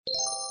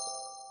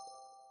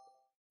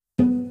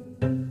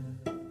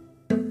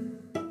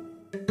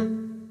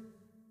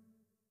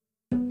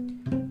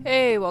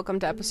Hey, welcome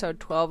to episode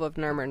 12 of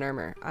Nurmer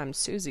Nurmer. I'm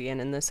Susie, and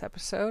in this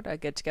episode, I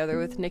get together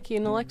with Nikki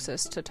and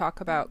Alexis to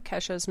talk about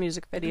Kesha's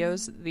music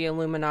videos, The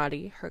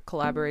Illuminati, her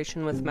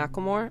collaboration with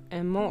Macklemore,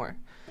 and more.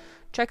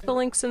 Check the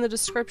links in the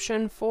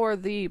description for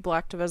the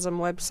Blacktivism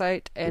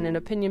website and an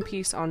opinion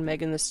piece on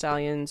Megan Thee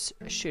Stallion's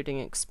shooting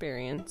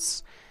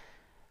experience.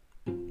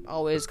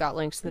 Always got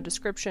links in the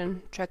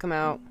description. Check them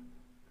out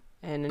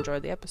and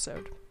enjoy the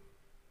episode.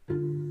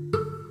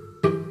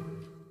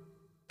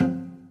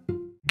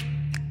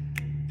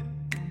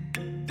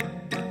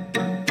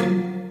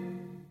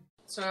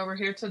 So we're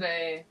here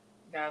today,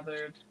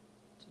 gathered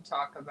to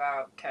talk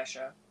about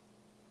Kesha.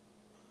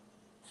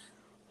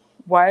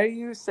 Why are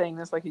you saying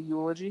this like a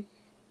eulogy?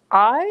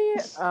 I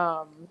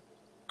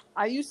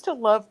used to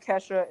love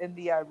Kesha in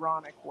the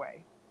ironic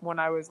way when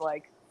I was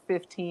like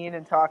 15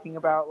 and talking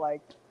about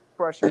like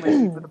brushing my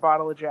teeth with a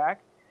bottle of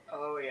Jack.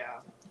 Oh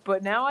yeah.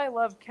 But now I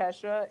love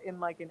Kesha in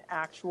like an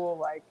actual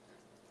like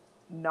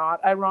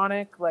not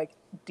ironic, like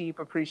deep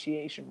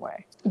appreciation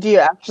way. Do you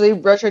actually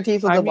brush your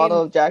teeth with a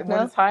bottle of Jack when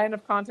now? it's high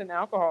enough content in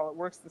alcohol, it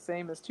works the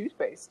same as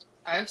toothpaste.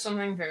 I have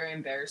something very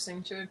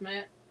embarrassing to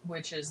admit,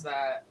 which is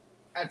that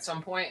at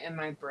some point in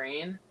my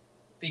brain,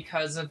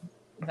 because of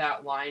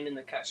that line in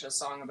the Kesha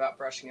song about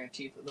brushing your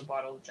teeth with a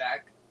bottle of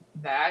Jack,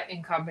 that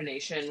in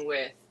combination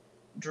with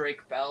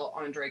Drake Bell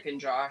on Drake and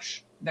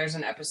Josh, there's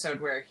an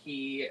episode where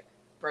he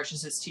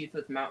brushes his teeth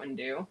with Mountain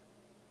Dew.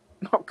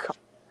 Oh god.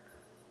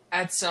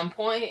 At some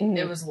point,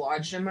 it was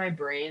lodged in my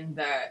brain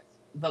that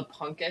the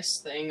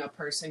punkest thing a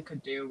person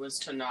could do was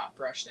to not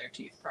brush their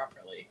teeth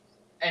properly.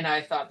 And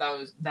I thought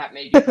that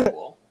made you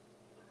cool.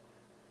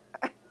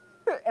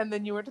 And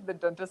then you went to the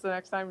dentist the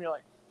next time and you're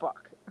like,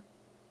 fuck.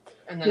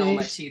 And then all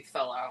my teeth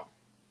fell out.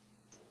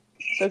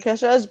 So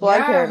Kesha has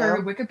black hair now.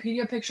 Her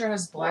Wikipedia picture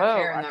has black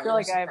hair, and I that feel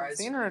really like I haven't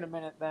seen her in a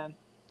minute then.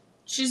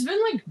 She's been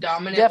like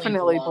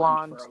definitely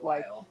blonde for a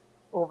like while.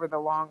 Over the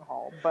long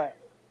haul, but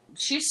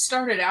she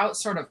started out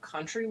sort of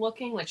country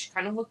looking, like she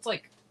kind of looked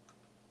like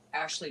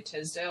Ashley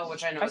Tisdale,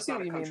 which I know is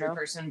not a country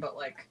person, but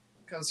like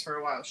because for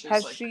a while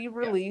has she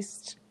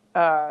released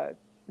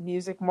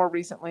music more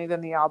recently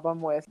than the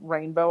album with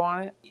Rainbow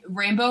on it?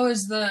 Rainbow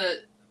is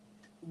the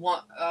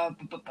one.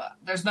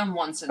 There's been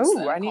one since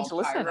then. I need to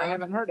listen. I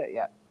haven't heard it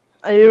yet.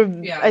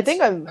 I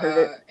think I've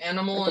heard it.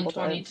 Animal in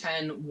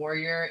 2010, times.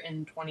 Warrior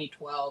in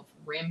 2012,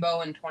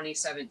 Rainbow in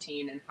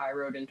 2017, and High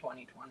Road in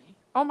 2020.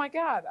 Oh my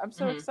god, I'm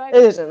so excited.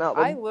 It is an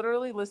album. I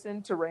literally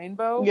listened to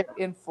Rainbow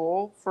in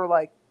full for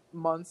like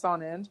months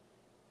on end.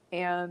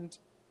 And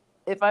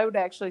if I would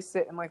actually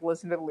sit and like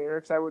listen to the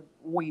lyrics, I would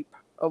weep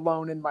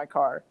alone in my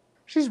car.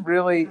 She's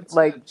really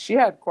she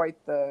had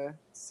quite the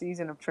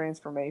season of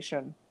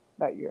transformation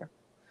that year.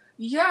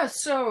 Yeah,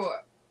 so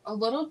a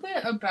little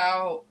bit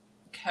about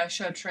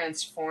Kesha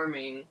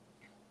transforming.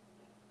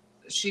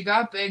 She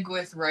got big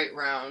with Right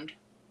Round,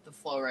 the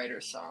Flow Rider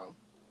song.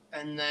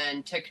 And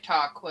then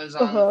TikTok was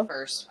on the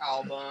first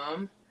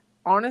album.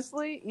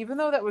 Honestly, even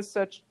though that was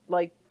such,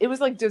 like, it was,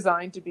 like,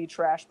 designed to be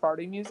trash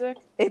party music,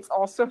 it's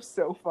also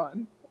so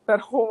fun. That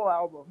whole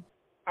album.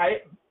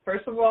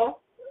 First of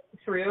all,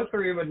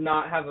 303 would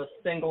not have a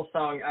single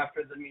song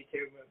after the Me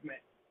Too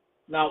movement.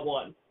 Not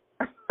one.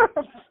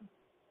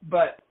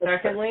 But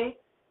secondly,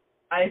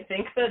 I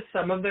think that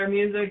some of their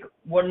music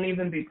wouldn't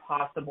even be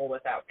possible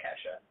without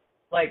Kesha.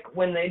 Like,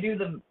 when they do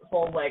the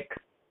whole, like,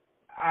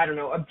 I don't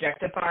know,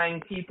 objectifying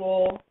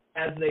people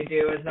as they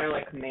do as their,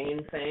 like,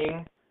 main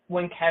thing.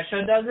 When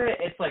Kesha does it,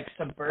 it's, like,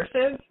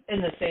 subversive in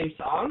the same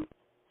song,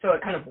 so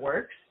it kind of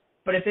works.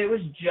 But if it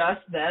was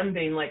just them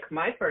being, like,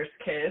 my first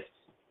kiss,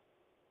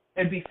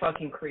 it'd be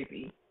fucking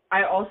creepy.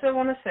 I also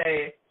want to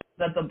say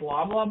that the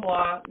Blah Blah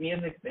Blah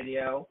music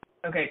video,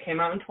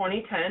 came out in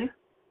 2010.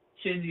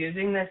 She's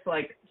using this,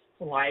 like,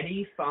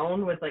 slidey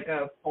phone with, like,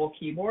 a full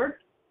keyboard.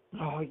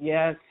 Oh,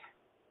 yes.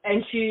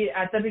 And she,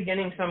 at the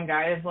beginning, some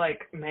guy is,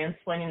 like,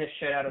 mansplaining the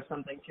shit out of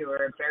something to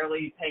her,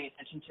 barely paying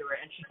attention to her,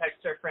 and she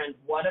texts her friend,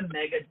 "What a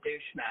mega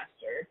douche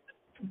master."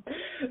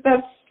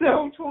 That's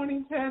so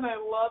 2010. I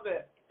love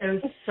it. It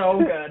was so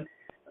good.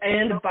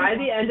 And by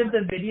the end of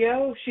the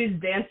video, she's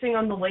dancing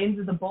on the lanes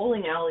of the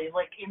bowling alley,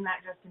 like in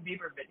that Justin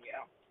Bieber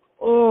video.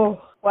 Oh,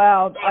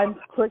 wow. I'm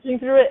clicking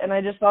through it, and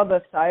I just saw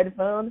the side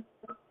phone.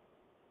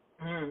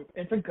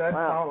 It's a good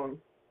phone.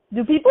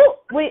 Do people...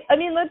 Wait, I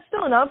mean, that's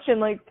still an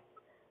option, like...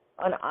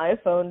 on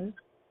iPhone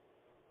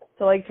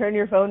to like turn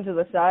your phone to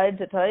the side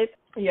to type?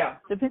 Yeah.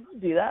 Do people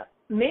do that?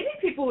 Maybe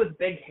people with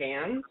big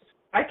hands.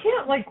 I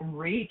can't like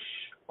reach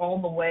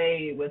all the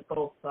way with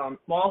both thumbs.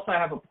 Well, also I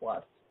have a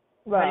plus.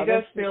 Wow, how do you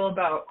guys feel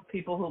about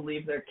people who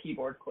leave their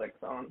keyboard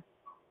clicks on?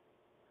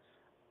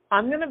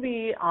 I'm going to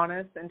be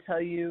honest and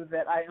tell you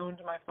that I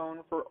owned my phone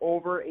for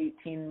over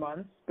 18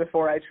 months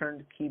before I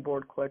turned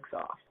keyboard clicks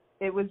off.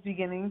 It was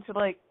beginning to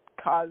like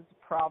cause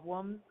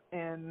problems,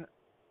 and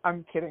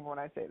I'm kidding when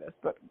I say this,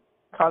 but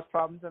cause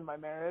problems in my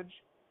marriage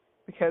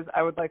because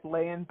I would like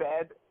lay in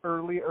bed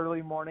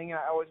early morning, and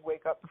I always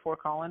wake up before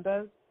Colin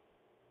does,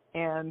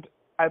 and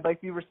I'd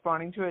like be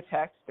responding to a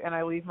text, and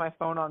I leave my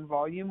phone on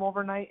volume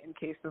overnight in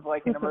case of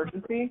like an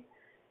emergency,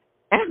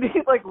 And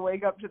he'd like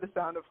wake up to the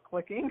sound of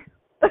clicking.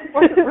 It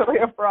wasn't really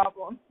a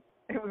problem.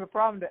 It was a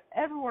problem to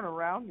everyone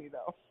around me,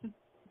 though.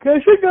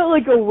 Kesha got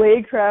like a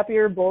way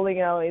crappier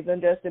bowling alley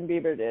than Justin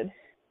Bieber did.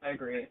 I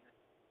agree.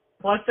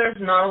 Plus, there's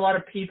not a lot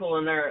of people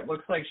in there. It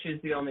looks like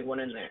she's the only one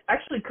in there.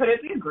 Actually, could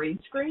it be a green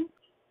screen?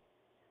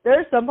 There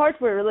are some parts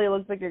where it really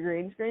looks like a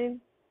green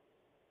screen.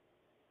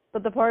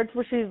 But the parts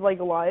where she's like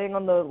lying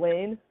on the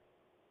lane,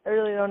 I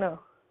really don't know.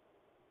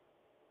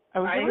 I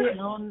would have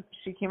known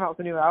she came out with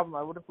a new album.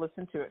 I would have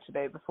listened to it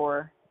today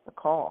before the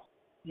call.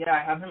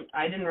 Yeah,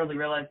 I didn't really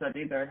realize that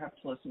either. I have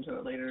to listen to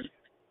it later.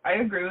 I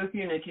agree with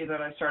you, Nikki,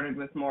 that I started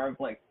with more of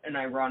like an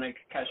ironic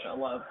Kesha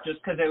love,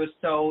 just because it was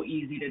so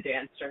easy to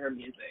dance to her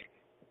music.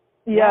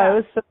 Yeah, it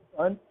was so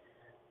fun.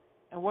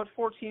 And what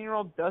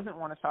 14-year-old doesn't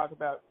want to talk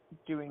about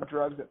doing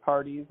drugs at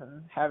parties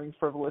and having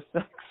frivolous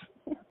sex?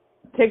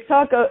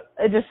 TikTok,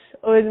 it just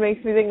always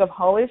makes me think of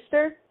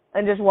Hollister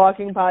and just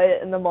walking by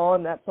it in the mall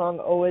and that song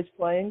always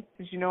playing.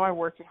 Did you know I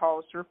worked at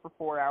Hollister for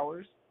 4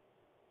 hours?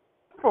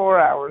 4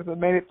 hours. I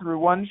made it through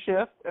one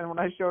shift, and when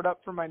I showed up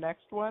for my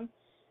next one,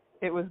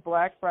 it was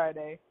Black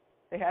Friday.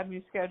 They had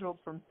me scheduled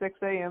from 6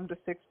 a.m. to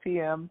 6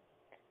 p.m.,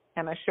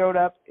 and I showed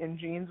up in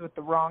jeans with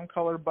the wrong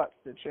color butt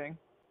stitching.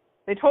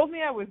 They told me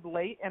I was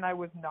late, and I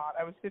was not.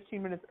 I was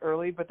 15 minutes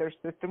early, but their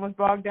system was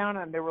bogged down,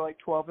 and there were like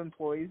 12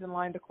 employees in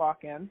line to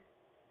clock in.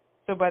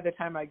 So by the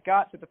time I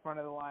got to the front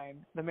of the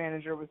line, the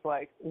manager was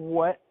like,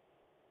 "What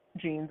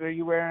jeans are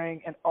you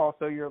wearing? And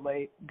also, you're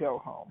late. Go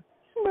home."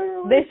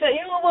 They set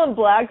you up on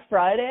Black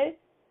Friday?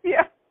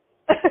 Yeah.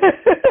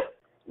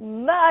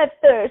 My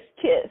first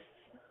kiss.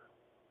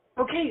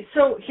 Okay,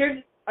 so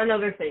here's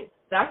another thing.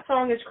 That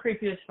song is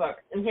creepy as fuck,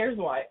 and here's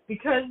why.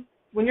 Because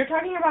when you're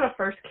talking about a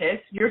first kiss,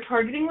 you're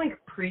targeting, like,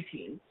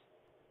 preteens.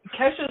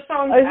 Kesha's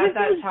songs at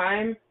that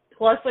time,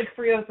 plus, like,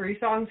 303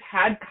 songs,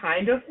 had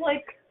kind of,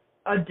 like,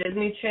 a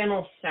Disney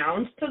Channel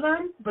sound to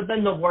them, but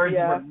then the words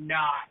were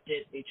not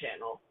Disney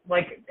Channel.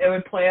 Like, it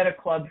would play at a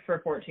club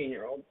for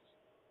 14-year-olds.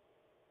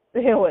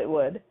 Hell, it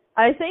would.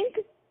 I think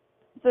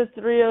the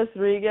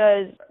 303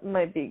 guys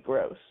might be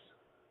gross.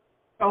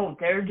 Oh,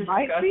 they're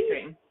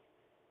disgusting.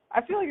 I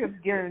feel like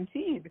it's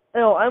guaranteed.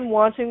 No, I'm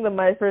watching the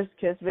My First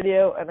Kiss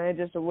video, and I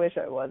just wish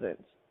I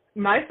wasn't.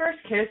 My First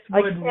Kiss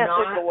would I can't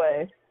look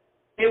away.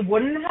 It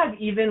wouldn't have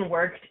even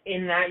worked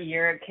in that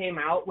year it came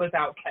out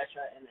without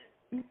Kesha in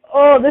it.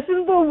 Oh, this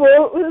is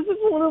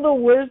one of the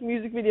worst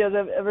music videos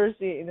I've ever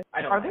seen.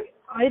 I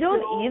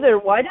don't either.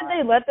 Why did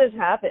they let this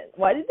happen?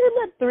 Why did they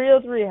let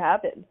 303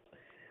 happen?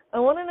 I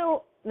want to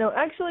know. No,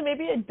 actually,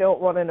 maybe I don't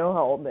want to know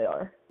how old they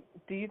are.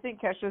 Do you think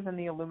Kesha's in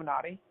the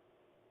Illuminati?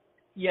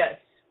 Yes,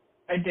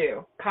 I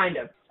do. Kind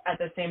of. At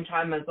the same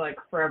time as, like,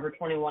 Forever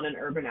 21 and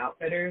Urban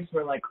Outfitters,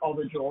 where, like, all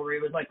the jewelry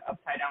was, like,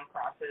 upside-down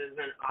crosses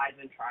and eyes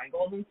and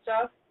triangles and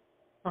stuff.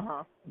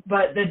 Uh-huh.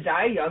 But the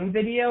Die Young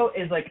video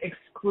is, like,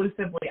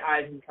 exclusively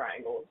eyes and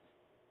triangles.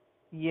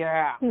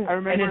 Yeah. I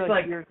remember,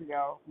 like years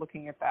ago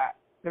looking at that.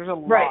 There's a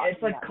lot. Right,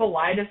 it's, like,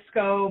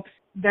 kaleidoscopes.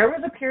 There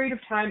was a period of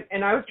time,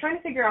 and I was trying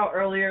to figure out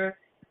earlier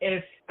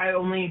if I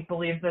only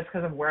believe this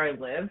because of where I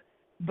live,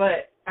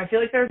 but I feel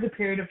like there was a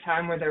period of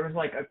time where there was,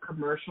 like, a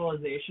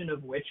commercialization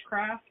of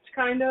witchcraft,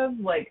 kind of,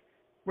 like,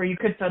 where you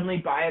could suddenly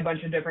buy a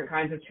bunch of different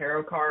kinds of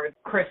tarot cards,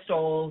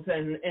 crystals,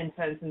 and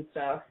incense and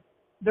stuff.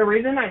 The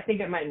reason I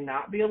think it might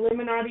not be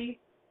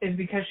Illuminati is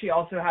because she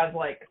also has,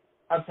 like,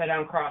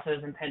 upside-down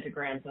crosses and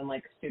pentagrams and,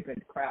 like,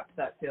 stupid crap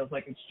that feels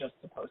like it's just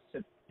supposed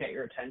to get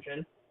your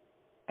attention.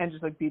 And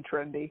just, like, be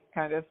trendy,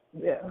 kind of.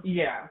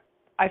 Yeah.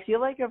 I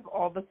feel like of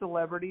all the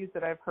celebrities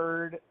that I've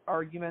heard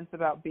arguments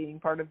about being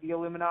part of the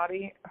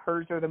Illuminati,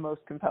 hers are the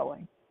most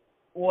compelling.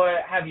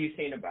 What have you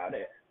seen about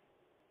it?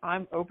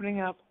 I'm opening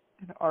up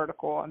an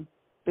article on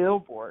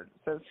Billboard.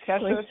 It says,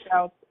 Kesha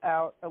shouts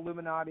out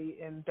Illuminati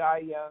in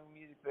Die Young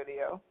music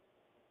video.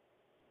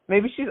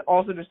 Maybe she's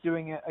also just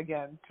doing it,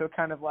 again, to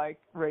kind of, like,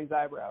 raise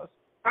eyebrows.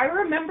 I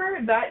remember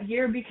that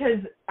year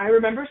because I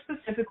remember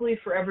specifically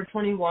Forever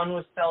 21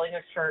 was selling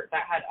a shirt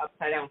that had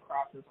upside-down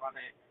crosses on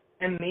it.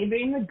 And me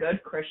being the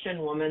good Christian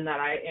woman that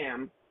I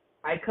am,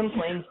 I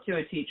complained to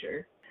a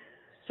teacher.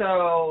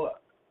 So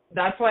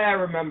that's why I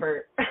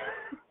remember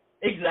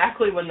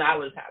exactly when that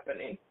was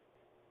happening.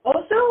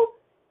 Also,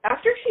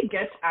 after she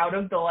gets out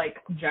of the, like,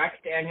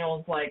 Jack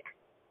Daniels, like,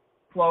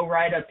 Flo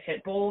Rida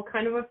Pitbull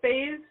kind of a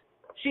phase,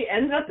 she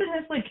ends up in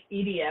this, like,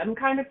 EDM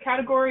kind of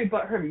category,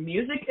 but her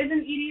music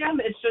isn't EDM.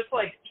 It's just,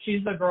 like,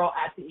 she's the girl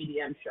at the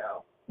EDM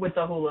show with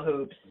the hula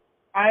hoops.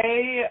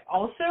 I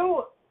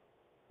also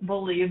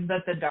believe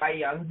that the Die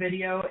Young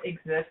video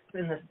exists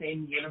in the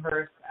same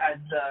universe as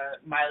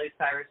the Miley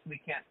Cyrus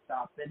We Can't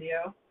Stop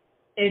video.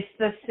 It's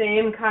the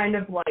same kind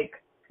of, like,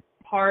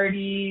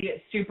 party,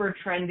 super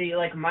trendy.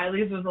 Like,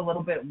 Miley's was a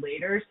little bit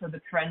later, so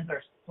the trends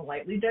are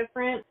slightly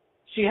different.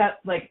 She has,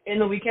 like, in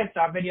the We Can't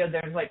Stop video,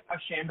 there's, like, a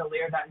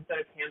chandelier that instead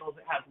of candles,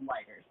 it has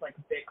lighters, like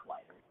Bic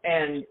lighters.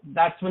 And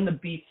that's when the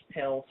Beats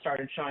pill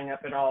started showing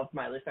up in all of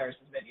Miley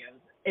Cyrus's videos.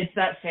 It's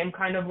that same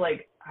kind of,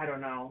 like, I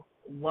don't know,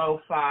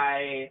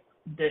 lo-fi,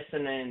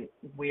 dissonant,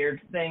 weird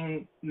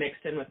thing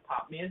mixed in with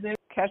pop music.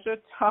 Kesha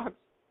talks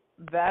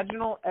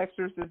vaginal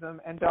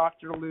exorcism and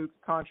Dr. Luke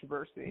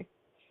controversy.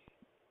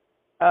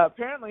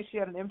 Apparently, she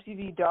had an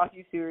MTV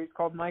docuseries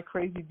called My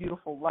Crazy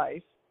Beautiful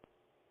Life.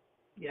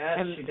 Yes,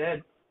 And she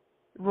did.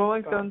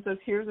 Rolling Stone says,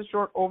 here's a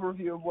short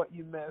overview of what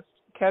you missed.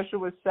 Kesha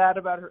was sad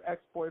about her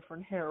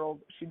ex-boyfriend, Harold.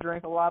 She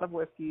drank a lot of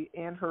whiskey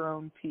and her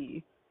own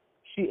pee.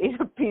 She ate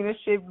a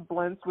penis-shaped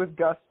blintz with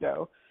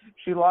gusto.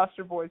 She lost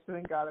her voice and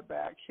then got it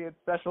back. She had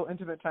special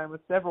intimate time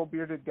with several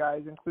bearded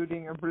guys,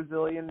 including a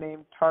Brazilian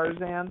named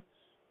Tarzan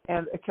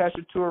and a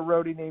Kesha Tour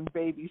roadie named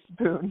Baby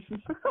Spoon.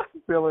 I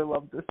really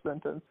love this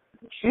sentence.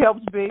 She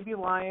helped baby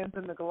lions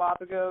in the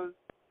Galapagos.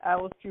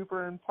 Alice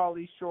Cooper and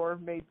Pauly Shore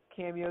made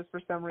cameos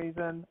for some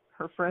reason.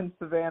 Her friend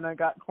Savannah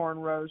got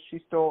cornrows. She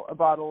stole a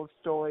bottle of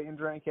Stoli and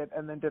drank it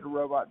and then did a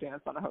robot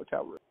dance on a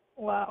hotel room.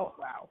 Wow.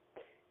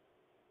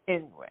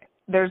 Anyway,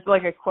 there's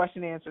like a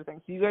question and answer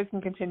thing. So you guys can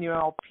continue and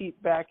I'll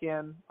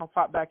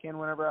pop back in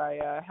whenever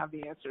I have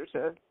the answer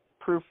to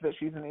proof that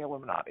she's in the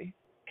Illuminati.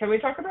 Can we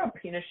talk about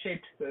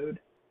penis-shaped food?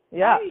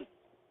 Yeah.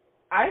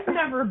 I've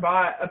never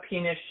bought a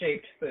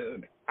penis-shaped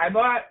food. I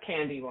bought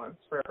candy once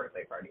for a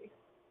birthday party.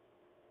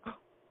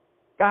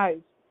 Guys,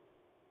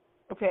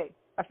 okay,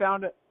 I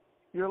found it.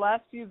 Your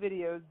last few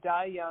videos,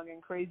 Die Young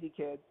and Crazy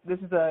Kids, this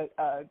is a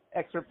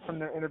excerpt from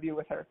their interview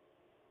with her,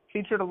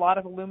 featured a lot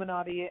of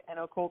Illuminati and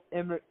occult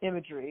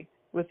imagery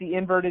with the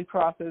inverted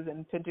crosses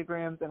and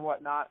pentagrams and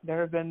whatnot.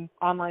 There have been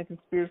online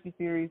conspiracy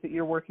theories that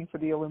you're working for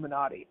the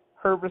Illuminati.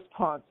 Her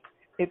response,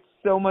 it's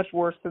so much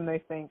worse than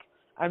they think.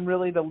 I'm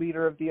really the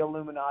leader of the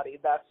Illuminati.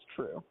 That's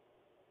true.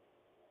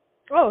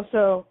 Oh,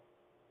 so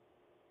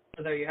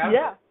there you have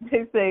it.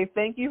 They say,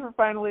 thank you for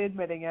finally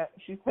admitting it.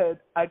 She said,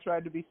 I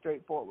tried to be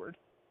straightforward.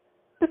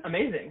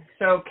 Amazing.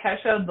 So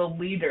Kesha, the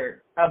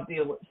leader of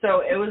the...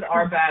 So it was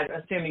our bad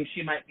assuming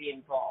she might be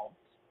involved.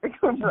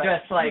 Right.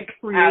 Just like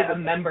at a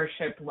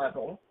membership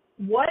level.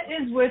 What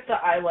is with the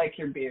I like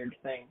your beard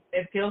thing?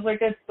 It feels like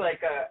it's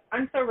like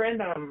I'm so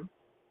random.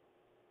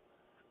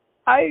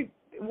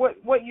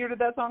 What year did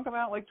that song come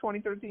out? Like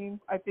 2013?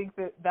 I think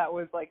that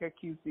was like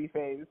a QC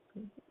phase.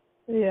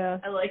 Yeah.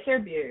 I like your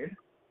beard.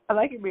 I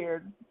like your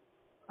beard.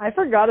 I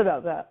forgot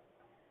about that.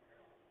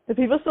 Do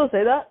people still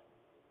say that?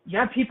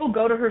 Yeah, people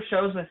go to her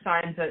shows with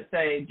signs that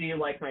say, do you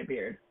like my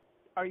beard?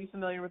 Are you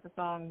familiar with the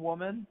song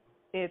Woman?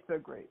 It's a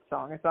great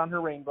song. It's on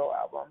her Rainbow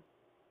album.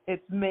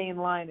 Its main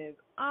line is,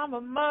 I'm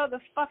a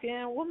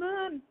motherfucking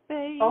woman,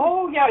 baby.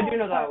 Oh, yeah, I do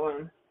know that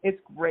one. It's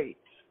great.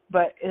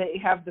 But they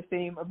have the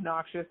same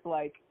obnoxious,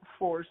 like,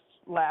 forced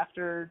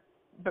laughter,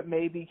 but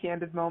maybe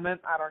candid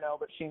moment. I don't know,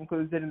 but she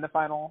includes it in the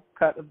final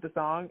cut of the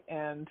song,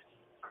 and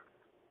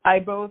I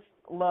both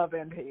love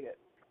and hate it.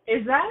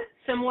 Is that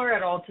similar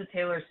at all to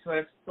Taylor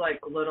Swift's, like,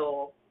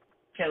 little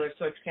Taylor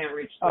Swift can't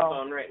reach the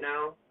phone right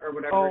now, or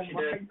whatever she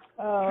did?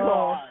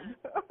 Oh,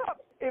 my God.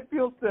 It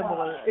feels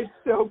similar. God. It's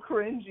so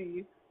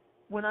cringy.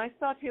 When I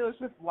saw Taylor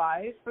Swift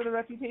live for the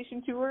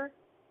Reputation tour,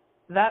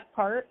 that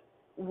part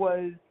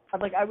was,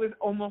 like, I was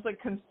almost, like,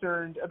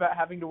 concerned about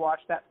having to watch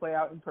that play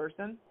out in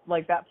person.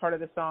 Like, that part of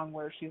the song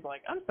where she's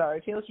like, I'm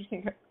sorry, Taylor Swift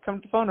can't come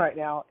to the phone right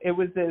now. It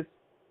was this...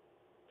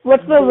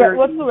 What's the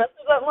rest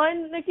of that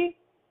line, Nikki?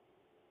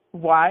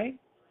 Why?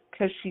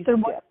 Because she's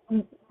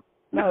dead.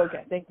 No,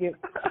 okay, thank you.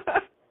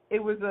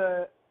 It was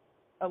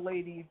a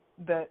lady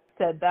that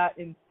said that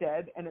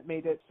instead, and it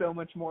made it so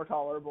much more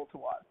tolerable to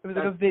watch. It was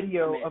like a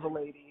video of a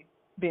lady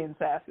being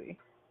sassy.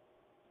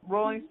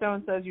 Rolling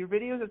Stone says, your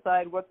videos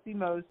aside, what's the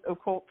most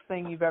occult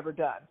thing you've ever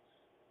done?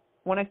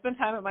 When I spend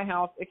time at my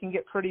house, it can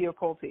get pretty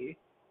occulty.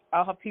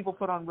 I'll have people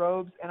put on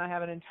robes, and I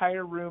have an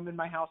entire room in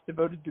my house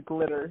devoted to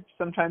glitter.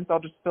 Sometimes I'll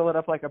just fill it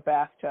up like a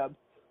bathtub.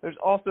 There's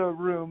also a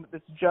room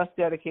that's just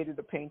dedicated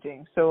to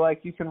painting. So, like,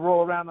 you can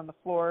roll around on the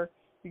floor,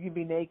 you can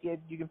be naked,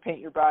 you can paint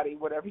your body,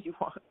 whatever you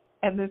want.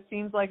 And this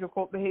seems like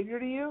occult behavior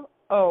to you?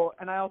 Oh,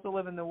 and I also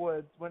live in the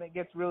woods. When it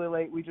gets really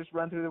late, we just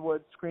run through the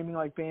woods screaming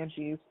like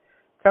banshees,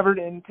 covered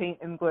in paint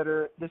and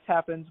glitter. This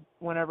happens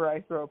whenever I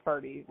throw a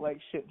party. Like,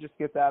 shit just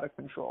gets out of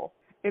control.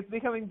 It's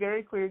becoming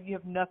very clear you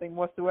have nothing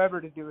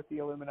whatsoever to do with the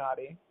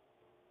Illuminati.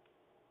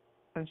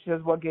 And she says,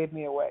 what gave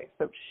me away?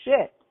 So,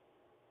 shit.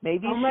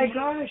 Maybe Oh, my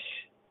gosh.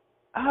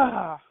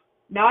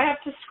 Now I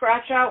have to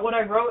scratch out what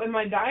I wrote in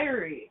my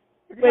diary.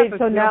 Wait,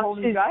 so now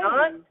she's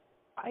gone?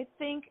 I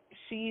think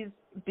she's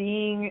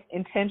being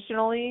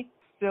intentionally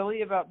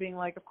silly about being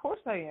like, of course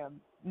I am.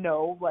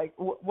 No, like,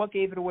 what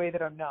gave it away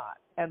that I'm not?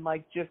 And,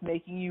 like, just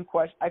making you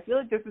question. I feel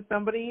like this is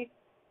somebody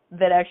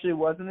that actually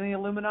wasn't in the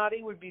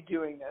Illuminati would be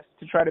doing this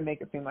to try to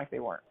make it seem like they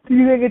weren't. Do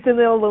you think it's in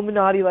the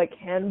Illuminati, like,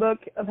 handbook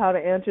of how to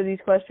answer these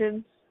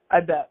questions?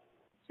 I bet.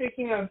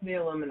 Speaking of the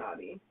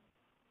Illuminati,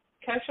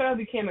 Kesha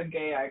became a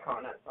gay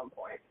icon at some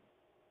point.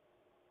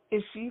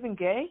 Is she even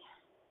gay?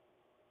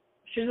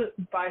 She's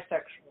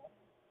bisexual.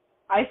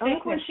 I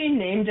think when she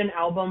named an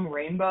album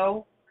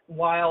Rainbow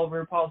while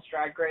RuPaul's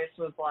Drag Race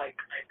was, like,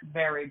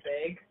 very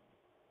big,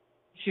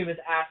 she was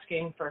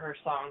asking for her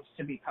songs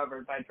to be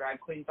covered by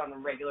drag queens on a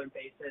regular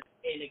basis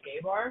in a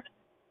gay bar.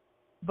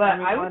 But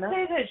I would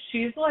say that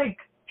she's, like,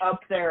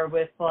 up there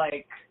with,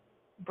 like,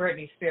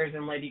 Britney Spears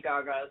and Lady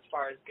Gaga as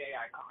far as gay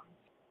icons.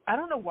 I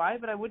don't know why,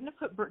 but I wouldn't have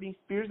put Britney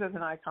Spears as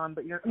an icon,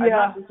 but I'm Yeah.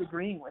 not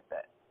disagreeing with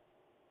it.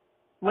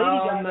 Lady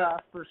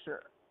Gaga, for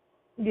sure.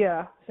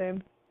 Yeah,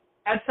 same.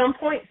 At some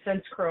point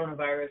since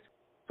coronavirus,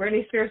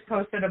 Britney Spears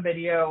posted a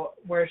video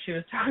where she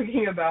was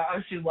talking about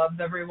how she loves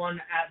everyone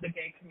at the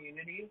gay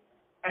community,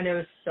 and it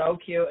was so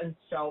cute and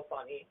so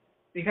funny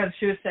because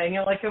she was saying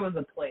it like it was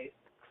a place.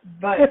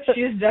 But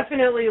she's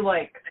definitely,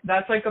 like,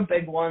 that's, like, a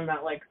big one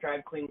that, like,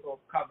 drag queens will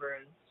cover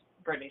is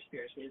Britney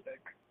Spears music.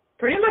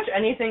 Pretty much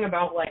anything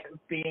about, like,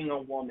 being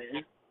a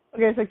woman.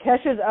 Okay, so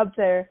Kesha's up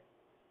there.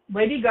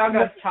 Lady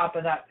Gaga's top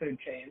of that food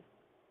chain.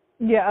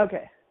 Yeah,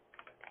 okay.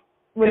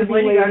 Would Because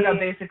it be Lady Gaga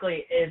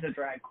basically is a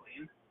drag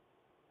queen.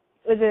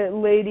 Is it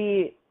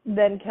Lady,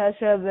 then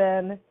Kesha,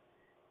 then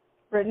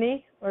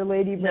Britney? Or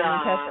Lady, Britney,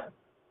 Nah. Kesha?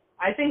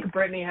 I think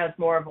Britney has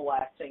more of a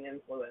lasting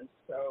influence,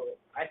 so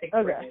I think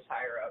Okay. Britney's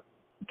higher up.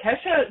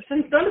 Kesha,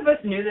 since none of us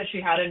knew that she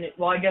had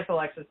I guess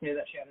Alexis knew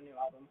that she had a new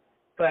album,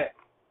 but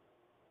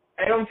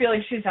I don't feel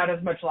like she's had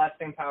as much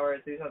lasting power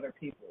as these other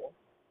people.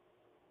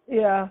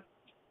 Yeah.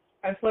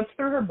 I flipped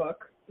through her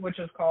book, which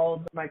is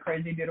called My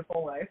Crazy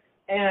Beautiful Life,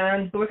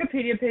 and the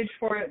Wikipedia page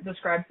for it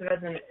describes it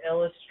as an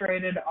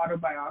illustrated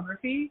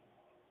autobiography,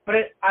 but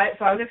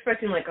so I was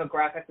expecting like a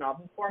graphic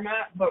novel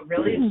format, but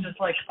really it's just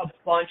like a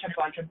bunch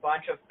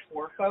of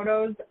tour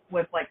photos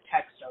with like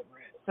text over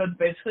it. So it's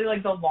basically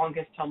like the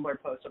longest Tumblr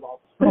post of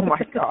all. Oh my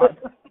God.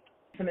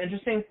 Some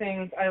interesting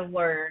things I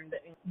learned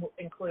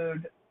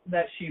include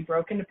that she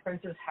broke into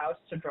Prince's house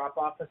to drop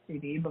off a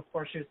CD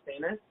before she was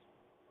famous.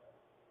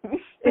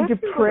 It's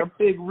a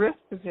big risk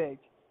to take.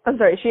 I'm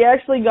sorry, she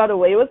actually got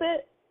away with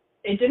it?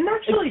 It didn't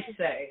actually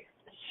say.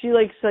 She,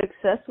 like,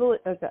 successfully?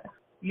 Okay.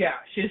 Yeah,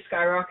 she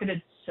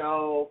skyrocketed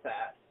so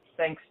fast.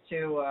 Thanks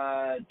to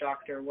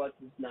Dr.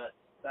 What's-His-Nuts.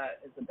 That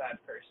is a bad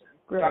person.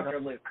 Great. Dr.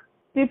 Luke.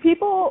 Do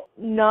people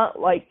not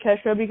like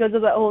Kesha because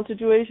of that whole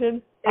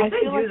situation? If I they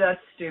feel do, like-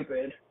 that's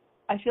stupid.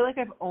 I feel like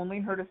I've only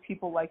heard of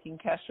people liking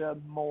Kesha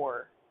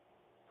more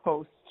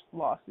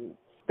post-lawsuit.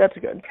 That's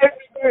good.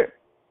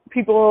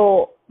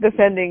 People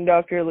defending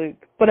Dr. Luke,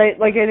 but I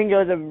think it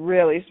was a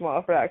really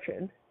small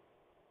fraction.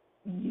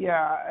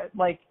 Yeah,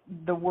 like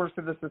the worst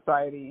of the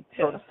society,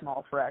 sort of Yeah.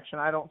 small fraction.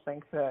 I don't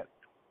think that.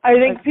 I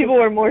think Like, people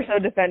were more so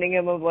defending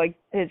him of like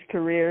his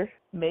career.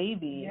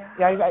 Maybe.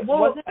 Yeah.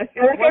 Well, Well, I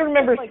feel like I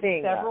remember like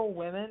seeing several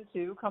women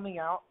too coming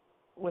out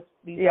with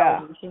these Yeah.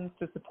 allegations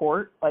to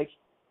support. Like,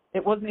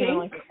 it wasn't even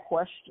Pink? like a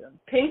question.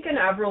 Pink and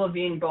Avril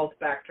Lavigne both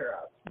backed her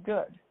up.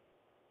 Good.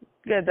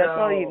 Good, that's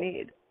all you So-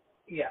 need.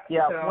 Yeah.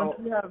 Yeah. So, Once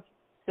you have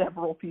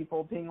several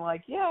people being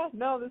like, yeah,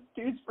 no, this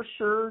dude's for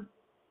sure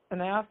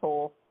an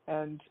asshole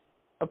and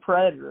a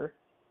predator.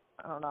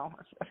 I don't know.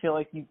 I feel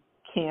like you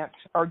can't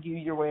argue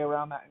your way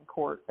around that in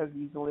court as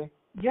easily.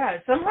 yeah,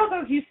 somehow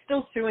though he's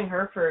still suing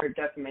her for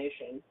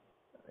defamation.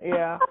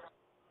 Yeah.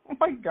 Oh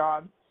my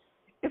God.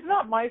 It's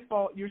not my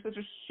fault you're such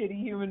a shitty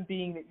human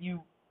being that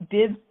you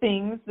did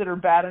things that are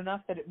bad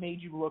enough that it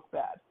made you look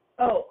bad.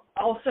 Oh,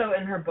 also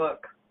in her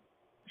book,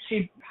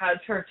 she has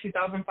her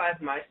 2005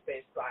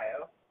 MySpace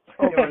bio.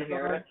 Oh, You want to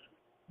hear it?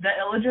 The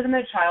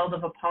illegitimate child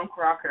of a punk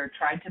rocker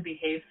tried to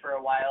behave for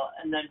a while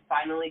and then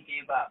finally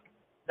gave up.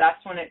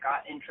 That's when it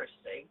got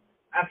interesting.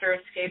 After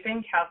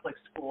escaping Catholic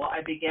school,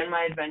 I began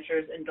my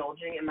adventures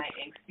indulging in my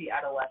angsty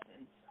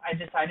adolescence. I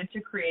decided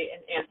to create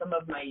an anthem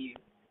of my youth.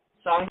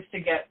 Songs to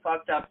get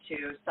fucked up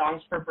to,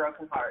 songs for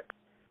broken hearts.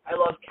 I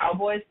love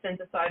cowboys,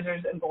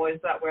 synthesizers, and boys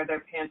that wear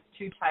their pants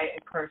too tight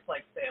and curse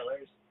like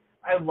sailors.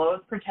 I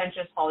loathe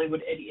pretentious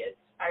Hollywood idiots.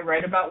 I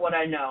write about what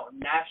I know.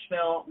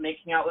 Nashville,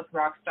 making out with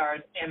rock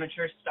stars,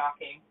 amateur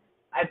stalking.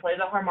 I play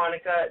the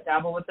harmonica,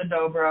 dabble with the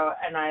dobro,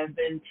 and I have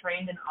been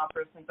trained in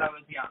opera since I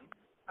was young.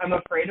 I'm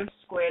afraid of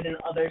squid and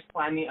other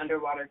slimy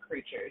underwater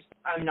creatures.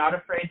 I'm not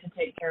afraid to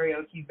take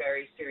karaoke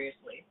very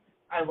seriously.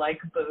 I like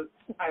boots.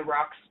 I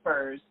rock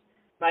Spurs.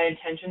 My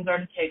intentions are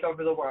to take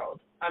over the world.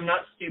 I'm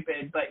not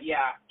stupid, but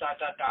yeah, ...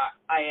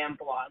 I am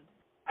blonde.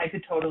 I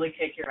could totally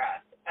kick your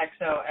ass.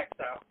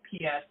 XOXO.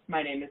 P.S.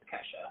 My name is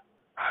Kesha.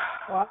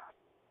 Well,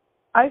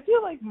 I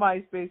feel like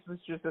MySpace was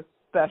just a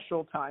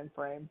special time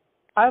frame.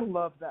 I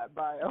love that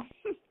bio.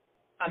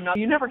 I'm not...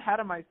 You never had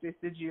a MySpace,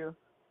 did you?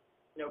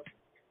 Nope.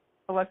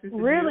 Alexis, did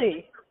you?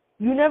 Really?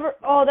 You never?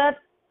 Oh, that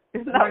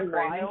Isn't Isn't that that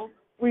crazy? wild?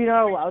 were you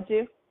not allowed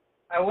to?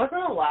 I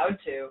wasn't allowed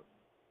to.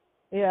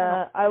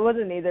 Yeah, I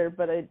wasn't either,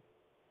 but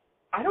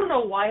I don't know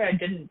why I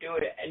didn't do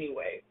it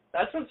anyway.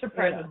 That's what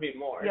surprises me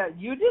more. Yeah,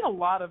 you did a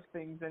lot of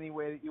things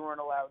anyway that you weren't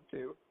allowed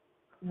to.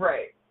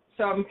 Right.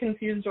 So I'm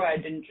confused why I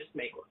didn't just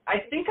make one.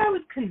 I think I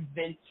was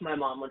convinced my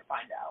mom would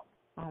find out.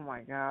 Oh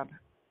my God.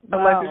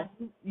 Wow.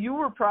 Alexis, you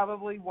were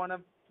probably one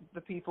of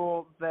the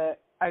people that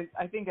I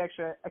think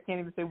actually I can't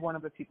even say one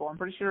of the people. I'm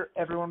pretty sure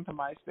everyone from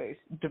MySpace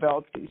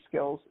developed these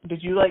skills.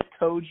 Did you like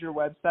code your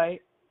website?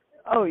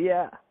 oh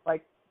yeah,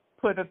 Like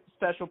put a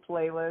special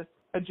playlist,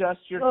 adjust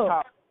your Oh.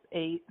 top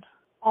 8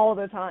 all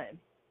the time.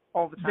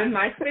 all the Did time?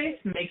 MySpace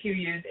make you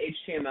use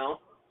HTML?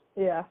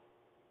 Yeah.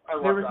 I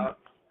love There was- that.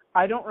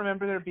 I don't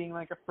remember there being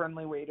like a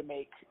friendly way to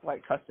make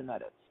like custom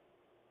edits.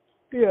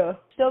 Yeah.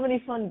 So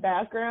many fun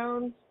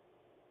backgrounds.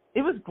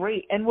 It was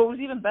great. And what was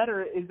even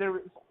better is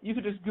you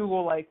could just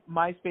Google like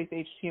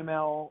MySpace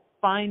HTML,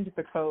 find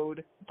the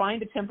code,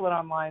 find a template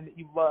online that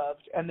you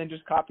loved, and then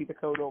just copy the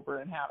code over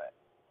and have it.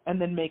 And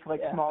then make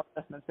like small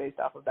adjustments based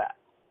off of that.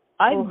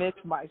 I miss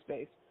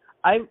MySpace.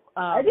 I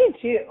did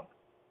too.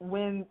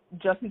 When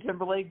Justin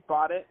Timberlake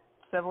bought it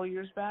several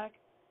years back,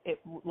 it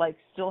like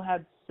still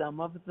had some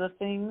of the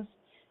things,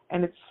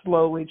 and it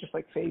slowly just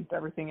like fades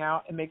everything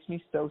out. It makes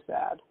me so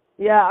sad.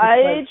 Yeah,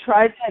 I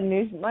tried that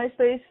new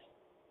MySpace.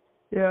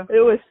 Yeah.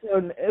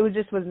 It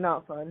just was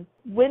not fun.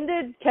 When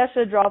did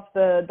Kesha drop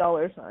the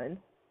 $?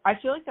 I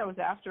feel like that was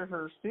after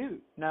her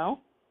suit, no?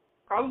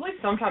 Probably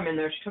sometime in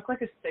there. She took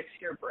like a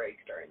 6-year break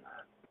during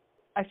that.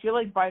 I feel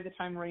like by the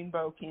time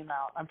Rainbow came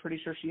out, I'm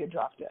pretty sure she had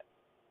dropped it.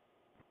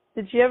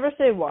 Did she ever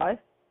say why?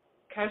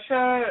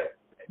 Kesha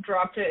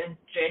dropped it in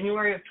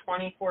January of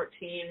 2014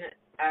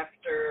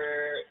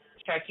 after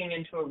checking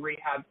into a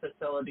rehab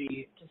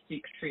facility to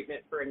seek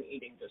treatment for an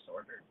eating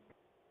disorder.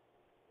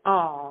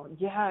 Oh,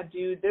 yeah,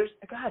 dude.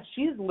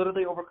 She's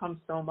literally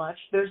overcome so much.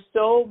 There's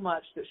so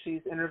much that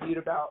she's interviewed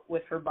about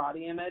with her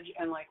body image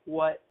and, like,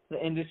 what the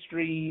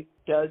industry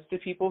does to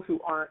people who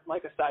aren't,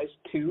 like, a size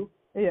 2.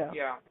 Yeah.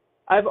 Yeah.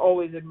 I've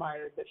always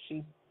admired that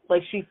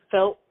she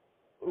felt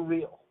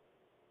real.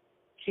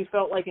 She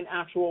felt like an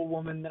actual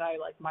woman that I,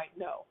 like, might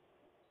know.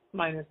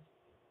 Minus,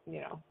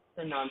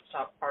 the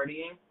nonstop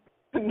partying.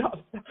 No,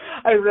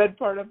 I read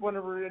part of one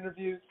of her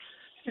interviews.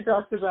 She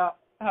talks about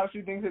how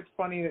she thinks it's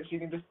funny that she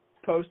can just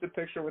post a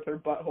picture with her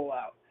butthole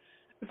out.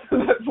 So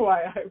that's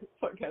why I was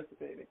like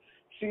hesitating.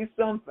 She's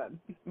something,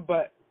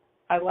 but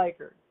I like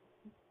her.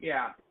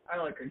 Yeah,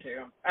 I like her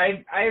too.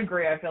 I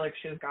agree. I feel like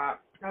she's got,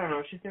 I don't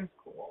know, she seems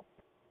cool.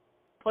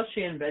 Plus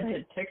she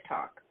invented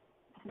TikTok.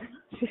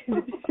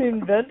 She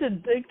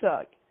invented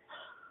TikTok.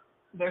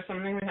 There's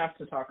something we have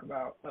to talk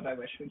about that I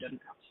wish we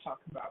didn't have to talk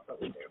about,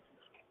 but we do.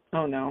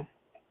 Oh no.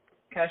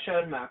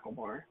 Kesha and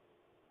Macklemore.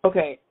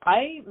 Okay,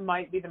 I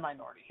might be the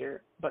minority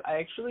here, but I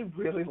actually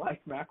really like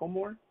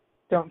Macklemore.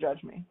 Don't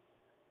judge me.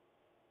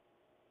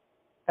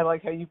 I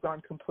like how you've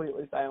gone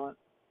completely silent.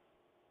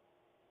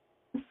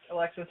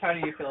 Alexis, how do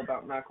you feel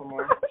about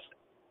Macklemore?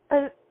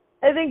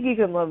 I think you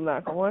can love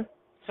Macklemore.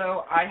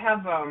 So I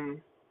have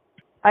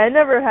I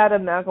never had a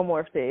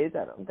Macklemore phase,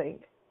 I don't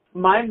think.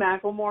 My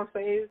Macklemore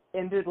phase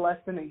ended less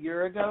than a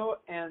year ago,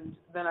 and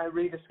then I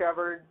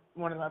rediscovered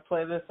one of my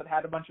playlists that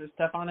had a bunch of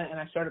stuff on it, and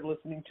I started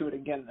listening to it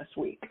again this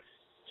week.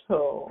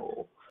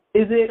 So,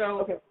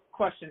 okay,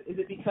 question, is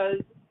it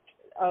because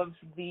of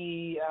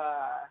the,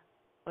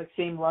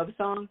 Same Love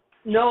Song?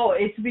 No,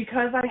 it's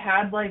because I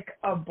had,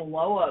 a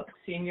blow-up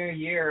senior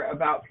year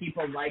about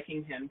people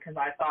liking him because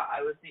I thought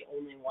I was the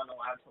only one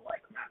allowed to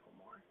like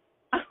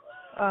Macklemore.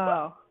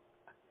 Oh.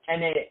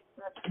 And it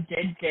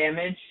did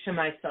damage to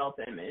my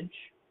self-image.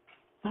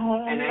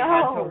 Oh, and no. I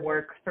had to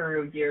work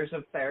through years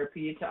of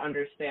therapy to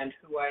understand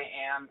who I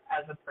am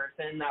as a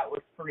person that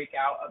would freak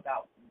out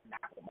about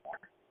Macklemore.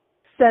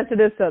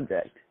 Sensitive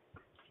subject.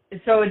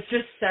 So it's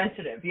just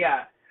sensitive,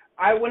 yeah.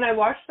 When I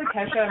watched the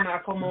Kesha and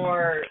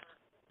Macklemore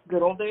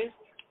Good Old Days?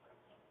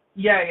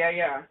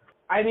 Yeah.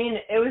 I mean,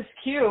 it was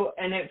cute,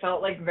 and it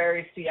felt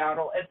very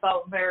Seattle. It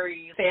felt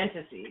very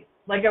fantasy.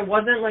 It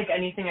wasn't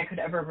anything I could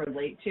ever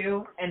relate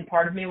to, and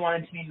part of me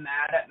wanted to be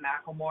mad at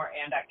Macklemore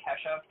and at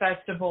Kesha.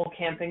 Festival,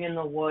 camping in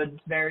the woods,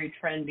 very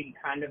trendy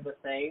kind of a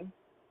thing.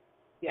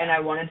 Yeah. And I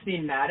wanted to be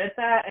mad at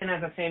that, and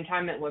at the same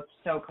time, it looked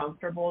so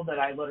comfortable that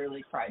I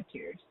literally cried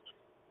tears.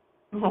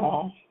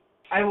 Aww.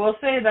 I will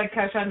say that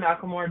Kesha and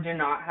Macklemore do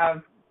not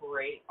have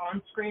great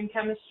on-screen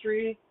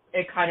chemistry.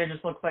 It kind of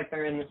just looks like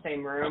they're in the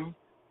same room.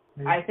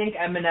 Mm-hmm. I think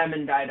Eminem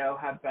and Dido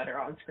have better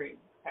on-screen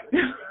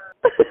chemistry.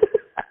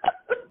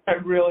 I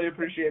really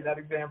appreciate that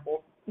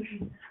example.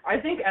 I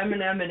think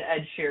Eminem and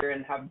Ed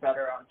Sheeran have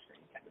better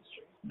on-screen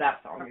chemistry. That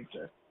song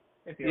exists,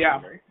 if you're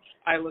wondering.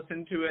 I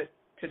listened to it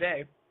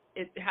today.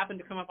 It happened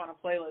to come up on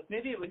a playlist.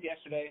 Maybe it was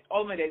yesterday.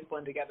 All my days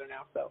blend together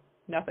now, so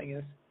nothing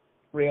is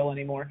real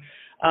anymore.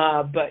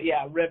 But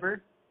yeah,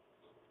 River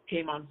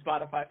came on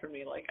Spotify for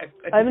me.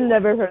 I've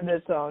never heard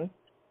this song.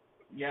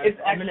 Yeah, it's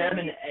Eminem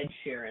and Ed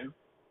Sheeran.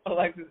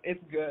 Alexis,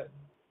 it's good.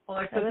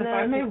 Alexis, if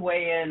I may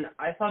weigh in,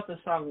 I thought the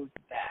song was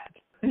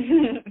bad.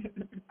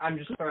 I'm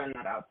just throwing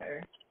that out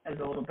there as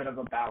a little bit of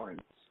a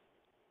balance.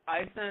 I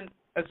sent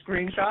a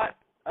screenshot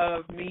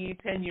of me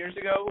 10 years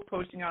ago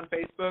posting on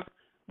Facebook,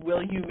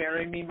 "Will you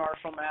marry me,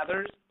 Marshall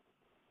Mathers?"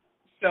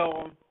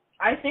 So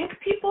I think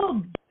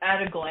people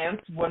at a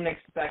glance wouldn't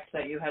expect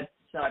that you had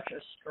such a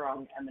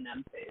strong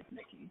Eminem phase,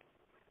 Nikki.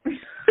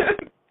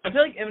 I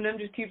feel like Eminem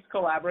just keeps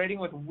collaborating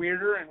with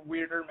weirder and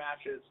weirder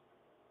matches.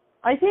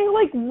 I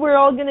think we're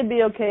all gonna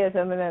be okay if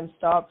Eminem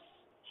stops.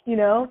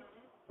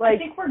 I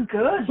think we're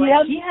good.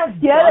 He has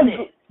done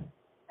it.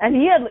 And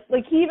he had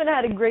he even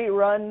had a great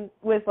run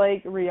with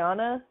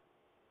Rihanna.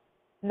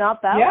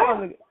 Not that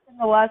long ago, in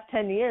the last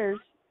 10 years,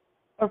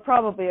 or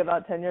probably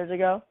about 10 years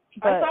ago.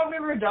 But I thought we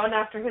were done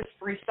after his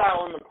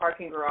freestyle in the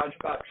parking garage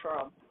about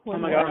Trump. Oh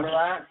my God! Remember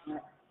that?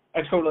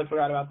 I totally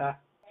forgot about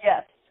that.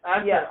 Yes.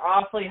 That's an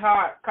awfully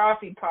hot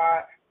coffee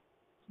pot.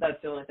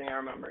 That's the only thing I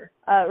remember.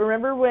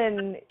 Remember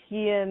when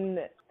he and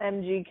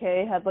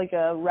MGK had like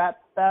a rap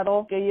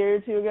battle a year or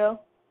two ago?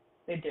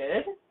 They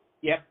did?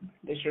 Yep,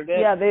 they sure did.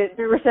 Yeah,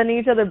 they were sending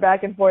each other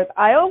back and forth.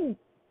 I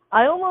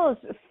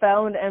almost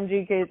found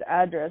MGK's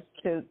address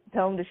to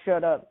tell him to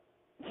shut up.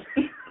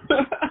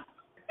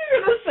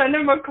 You're gonna send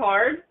him a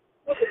card?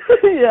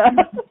 Yeah.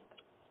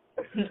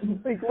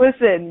 Like,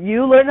 listen,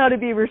 you learn how to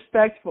be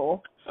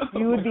respectful.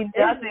 You would be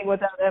nothing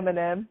without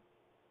Eminem.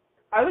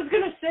 I was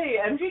gonna say,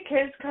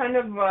 MGK's kind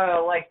of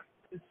like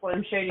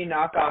Slim Shady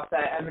knockoff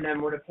that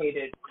Eminem would have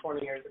hated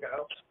 20 years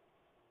ago.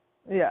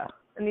 Yeah.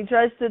 And he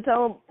tries to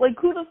tell him, like,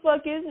 who the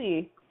fuck is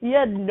he? He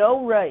had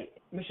no right.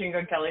 Machine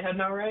Gun Kelly had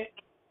no right?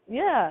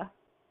 Yeah.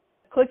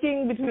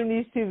 Clicking between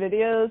these two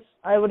videos,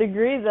 I would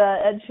agree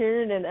that Ed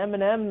Sheeran and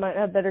Eminem might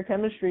have better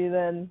chemistry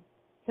than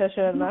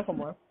Kesha and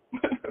Macklemore.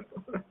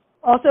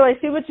 Also, I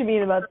see what you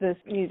mean about this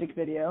music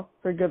video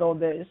for Good Old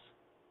Days.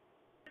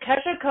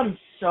 Kesha comes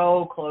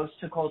so close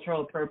to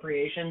cultural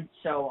appropriation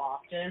so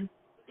often.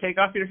 Take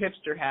off your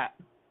hipster hat.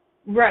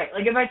 Right,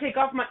 like if I take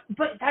off my...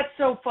 But that's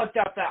so fucked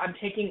up that I'm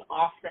taking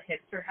off the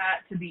hipster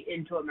hat to be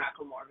into a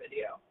Macklemore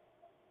video.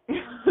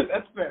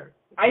 That's fair.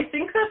 I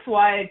think that's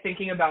why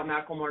thinking about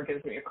Macklemore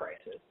gives me a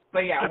crisis.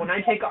 But yeah, when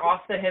I take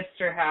off the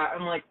hipster hat,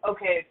 I'm like,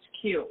 okay, it's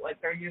cute. Like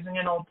they're using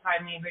an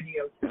old-timey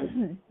video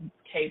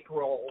tape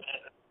roll.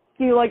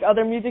 Do you like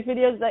other music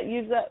videos that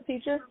use that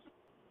feature?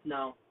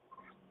 No.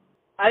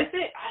 I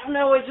don't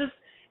know,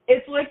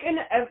 it's like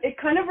it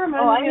kind of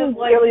reminds me of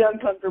like... I'm really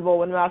uncomfortable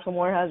when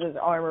Macklemore has his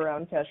arm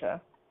around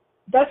Kesha.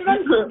 That's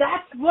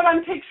what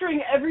I'm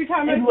picturing every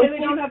time I say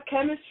they don't have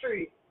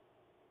chemistry.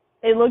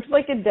 It looks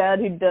like a dad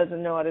who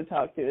doesn't know how to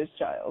talk to his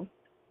child.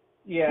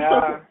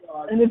 Yeah.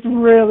 And it's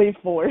really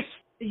forced.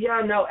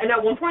 Yeah, no. And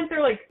at one point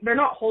they're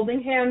not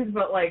holding hands,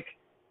 but like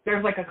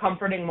there's like a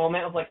comforting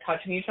moment of like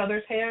touching each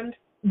other's hand.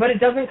 But it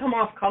doesn't come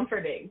off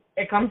comforting.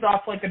 It comes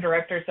off like a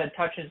director said,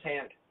 touch his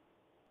hand.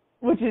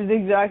 Which is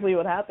exactly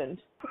what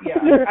happened.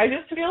 Yeah. I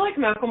just feel like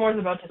Macklemore's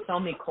about to sell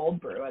me cold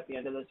brew at the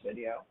end of this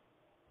video.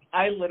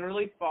 I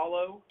literally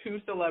follow 2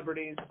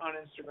 celebrities on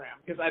Instagram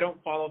because I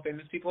don't follow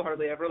famous people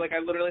hardly ever. Like, I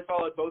literally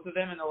followed both of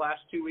them in the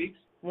last 2 weeks.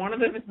 One of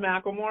them is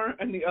Macklemore,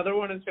 and the other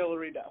one is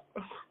Hillary Duff.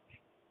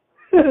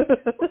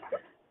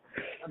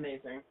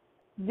 Amazing.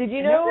 Did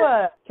you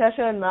know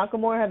Kesha and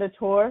Macklemore had a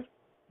tour?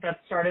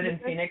 That started in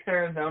Phoenix,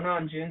 Arizona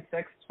on June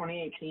 6,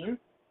 2018.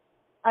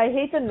 I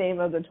hate the name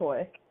of the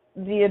toy.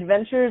 The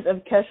Adventures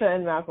of Kesha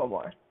and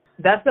Macklemore.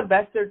 That's the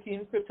best their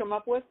teams could come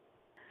up with.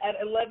 At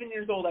 11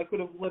 years old, I could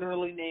have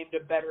literally named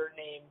a better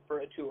name for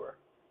a tour.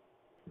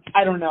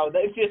 I don't know.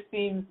 It just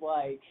seems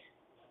like,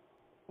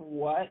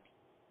 what?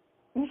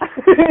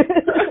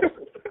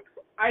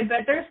 I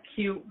bet there's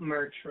cute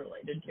merch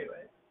related to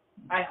it.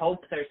 I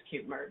hope there's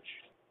cute merch.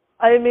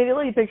 I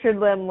immediately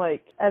pictured them,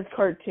 like, as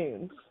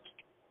cartoons.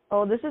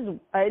 Oh, it's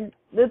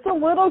a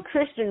little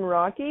Christian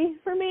Rocky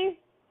for me.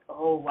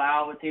 Oh,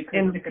 wow, with the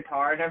acoustic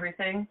guitar and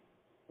everything?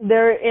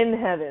 They're in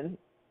heaven.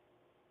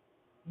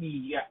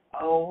 Yeah.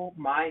 Oh,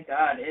 my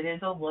God. It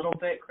is a little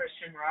bit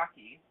Christian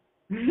Rocky.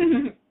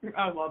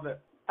 I love it.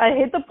 I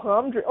hate the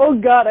palm tree. Oh,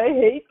 God, I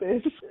hate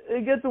this.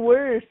 It gets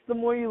worse the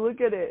more you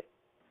look at it.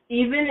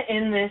 Even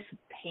in this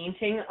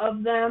painting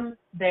of them,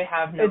 they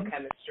have no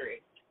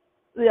chemistry.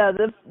 Yeah,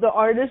 the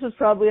artist was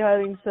probably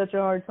having such a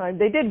hard time.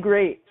 They did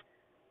great.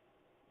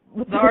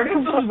 The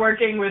artist was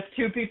working with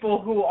 2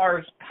 people who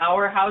are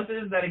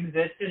powerhouses that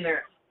exist in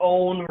their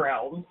own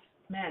realms.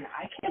 Man,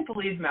 I can't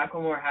believe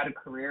Macklemore had a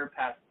career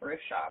past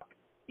Thrift Shop,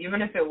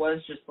 even if it was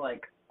just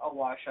like a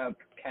wash-up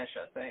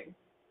Kesha thing.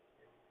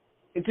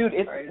 Dude,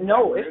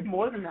 it's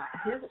more than that.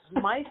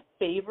 My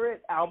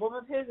favorite album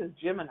of his is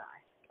Gemini.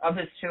 Of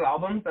his 2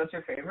 albums, that's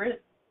your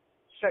favorite?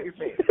 Shut your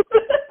face.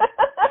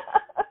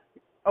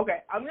 Okay,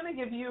 I'm going to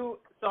give you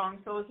songs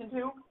to listen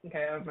to.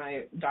 Okay, I have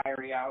my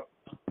diary out.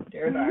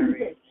 Dear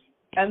Diary.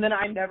 And then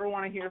I never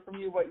want to hear from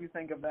you what you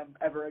think of them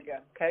ever again,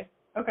 okay?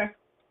 Okay.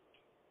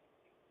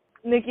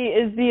 Nikki,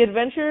 is the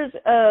Adventures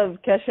of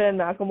Kesha and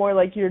Macklemore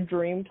like your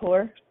dream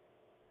tour?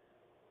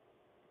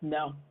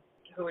 No.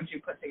 Who would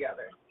you put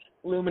together?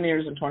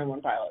 Lumineers and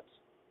 21 Pilots.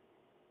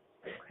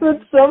 That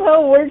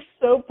somehow works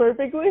so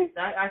perfectly.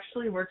 That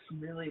actually works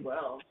really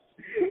well.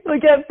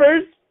 Like, at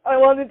first, I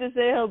wanted to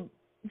say how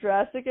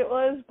drastic it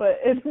was, but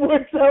it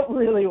works out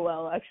really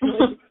well,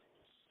 actually.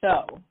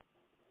 So,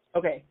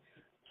 okay,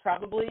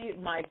 probably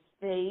my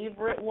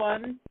favorite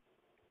one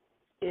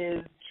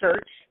is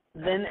Church,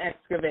 then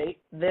Excavate,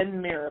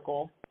 then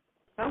Miracle.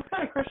 Sounds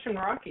kind of Christian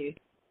Rocky.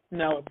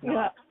 No, it's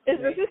not. Yeah.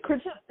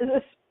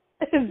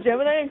 Is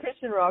Gemini a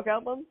Christian rock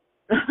album?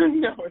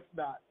 No, it's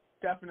not.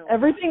 Definitely.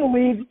 Everything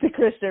leads to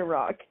Christian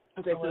rock.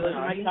 Okay, so those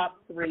are my top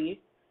 3.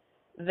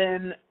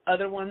 Then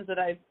other ones that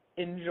I've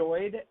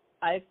enjoyed,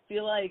 I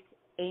feel like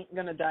Ain't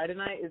Gonna Die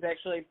Tonight is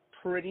actually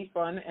pretty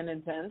fun and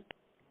intense.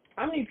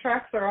 How many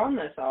tracks are on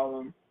this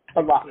album?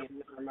 A lot.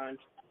 Never mind.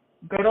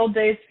 Good Old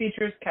Days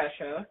features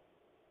Kesha.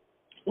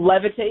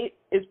 Levitate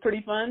is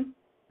pretty fun.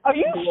 Are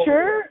you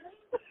sure?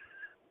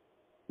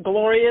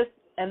 Glorious,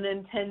 and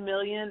then 10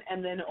 Million,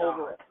 and then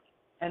Over It.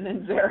 and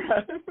then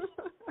Zara.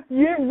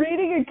 You're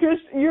reading a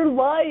Christian. You're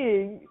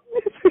lying.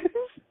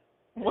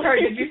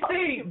 Sorry, did you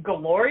say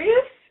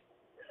glorious?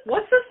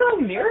 What's the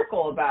song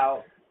Miracle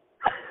about?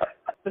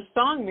 The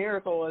song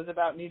Miracle is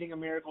about needing a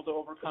miracle to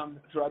overcome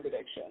drug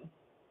addiction.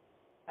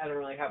 I don't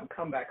really have a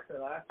comeback for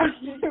that.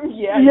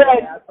 Yeah.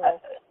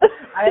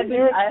 I had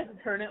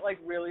to turn it like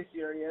really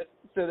serious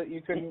so that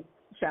you couldn't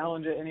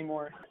challenge it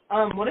anymore.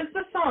 What is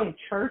the song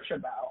Church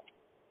about?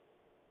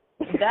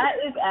 That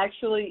is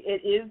actually,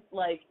 it is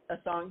like a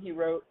song he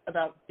wrote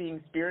about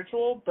being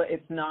spiritual, but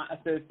it's not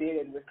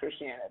associated with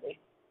Christianity.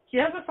 He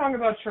has a song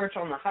about church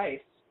on the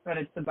heist, but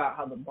it's about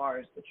how the bar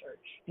is the church.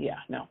 Yeah,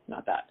 no,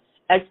 not that.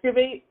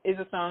 Excavate is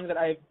a song that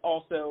I've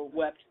also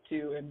wept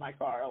to in my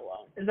car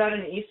alone. Is that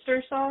an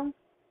Easter song?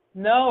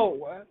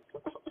 No.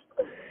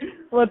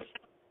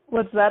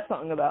 What's that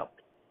song about?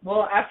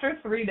 Well, after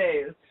 3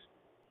 days,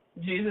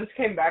 Jesus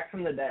came back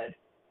from the dead.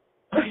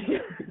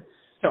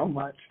 So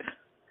much.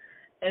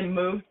 And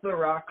moved the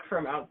rock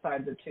from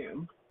outside the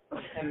tomb.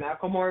 And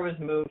Macklemore was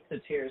moved to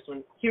tears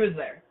when he was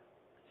there.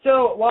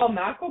 So while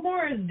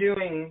Macklemore is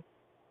doing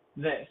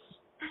this,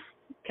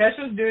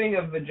 Kesha's doing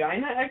a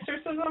vagina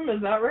exorcism,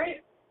 is that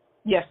right?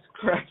 Yes,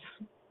 correct.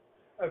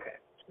 Okay,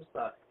 just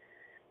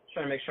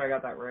trying to make sure I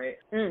got that right.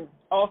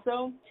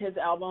 Also, his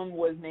album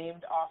was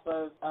named off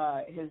of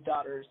his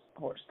daughter's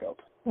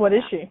horoscope. What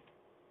is she?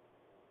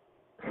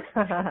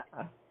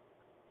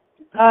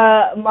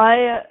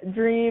 My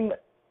dream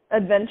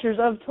Adventures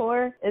of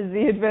tour is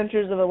the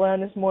Adventures of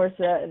Alanis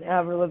Morissette and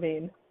Avril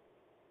Lavigne.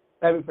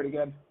 That'd be pretty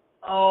good.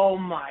 Oh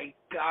my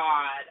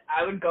god,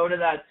 I would go to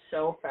that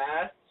so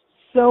fast.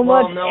 So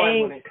much no, angst.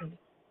 I wouldn't, 'cause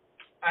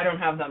I don't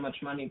have that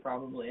much money,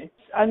 probably.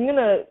 I'm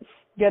gonna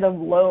get a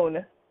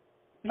loan.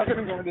 I'm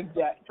gonna go into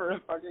debt for a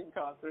fucking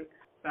concert.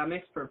 That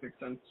makes perfect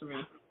sense to me.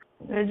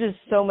 There's just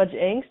so much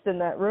angst in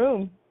that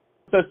room.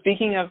 So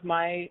speaking of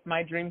my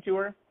dream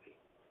tour,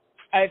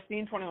 I've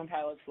seen 21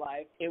 Pilots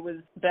live. It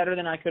was better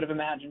than I could have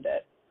imagined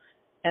it.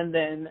 And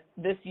then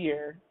this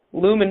year,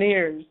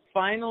 Lumineers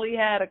finally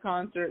had a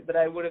concert that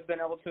I would have been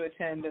able to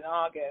attend in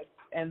August,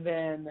 and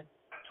then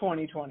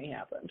 2020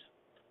 happened.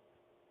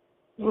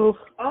 Oof.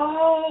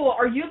 Oh,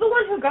 are you the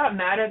one who got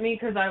mad at me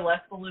because I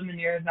left the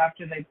Lumineers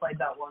after they played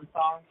that one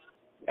song?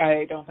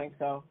 I don't think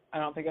so. I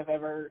don't think I've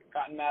ever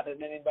gotten mad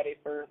at anybody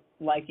for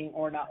liking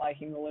or not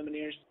liking the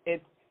Lumineers.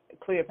 It's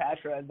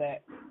Cleopatra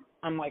that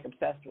I'm like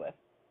obsessed with.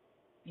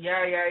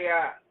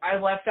 Yeah. I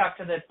left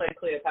after they played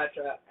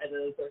Cleopatra, and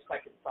it was their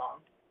second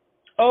song.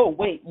 Oh,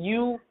 wait,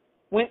 you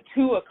went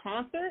to a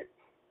concert?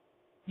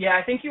 Yeah,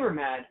 I think you were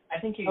mad. I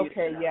think you used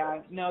Okay, to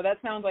yeah. No,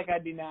 that sounds like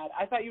I'd be mad.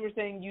 I thought you were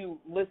saying you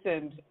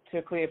listened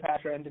to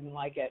Cleopatra and didn't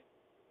like it.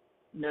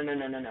 No.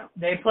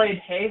 They played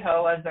Hey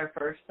Ho as their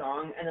first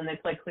song, and then they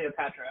played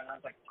Cleopatra, and I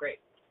was like, great.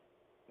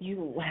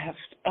 You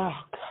left.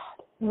 Oh,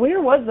 God.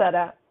 Where was that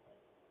at?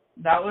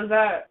 That was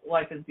at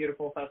Life is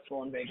Beautiful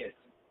Festival in Vegas.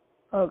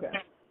 Okay.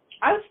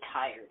 I was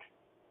tired.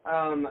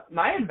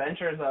 My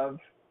Adventures of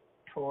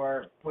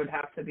tour would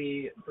have to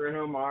be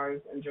Bruno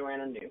Mars and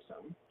Joanna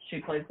Newsom. She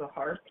plays the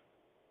harp.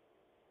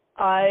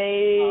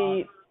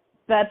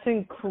 That's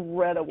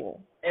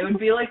incredible. It would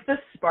be like the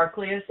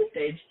sparkliest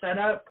stage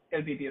setup. It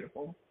would be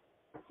beautiful.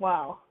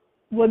 Wow.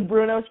 Would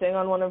Bruno sing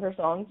on one of her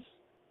songs?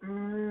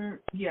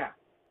 Yeah.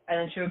 And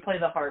then she would play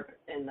the harp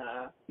in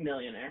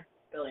Billionaire.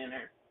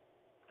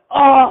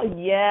 Oh,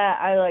 yeah,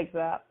 I like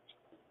that.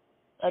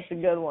 That's a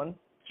good one.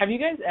 Have you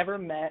guys ever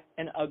met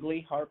an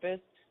ugly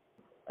harpist?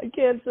 I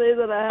can't say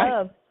that I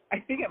have. I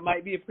think it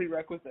might be a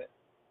prerequisite.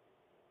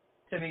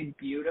 To be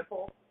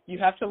beautiful? You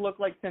have to look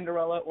like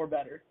Cinderella or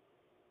better.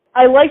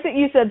 I like that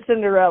you said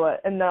Cinderella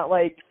and not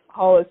like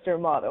Hollister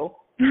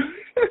model.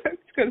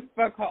 It's because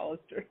fuck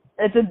Hollister.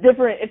 It's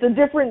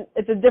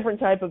a different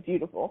type of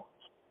beautiful.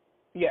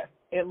 Yes,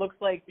 it looks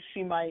like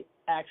she might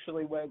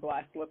actually wear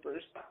glass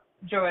slippers.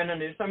 Joanna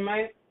Newsom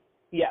might?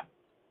 Yeah.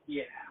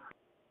 Yeah.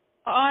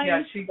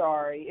 I'm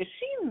sorry. Is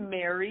she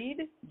married?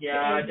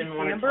 Yeah, I didn't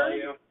want to tell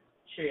you.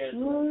 She is.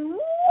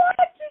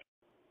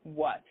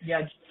 What?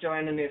 Yeah,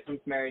 Joanna Newsom's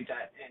married to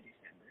Andy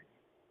Samberg.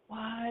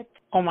 What?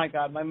 Oh my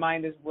God, my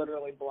mind is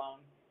literally blown.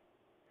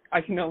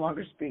 I can no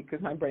longer speak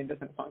because my brain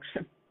doesn't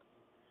function.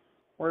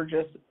 We're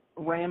just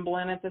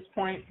rambling at this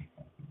point.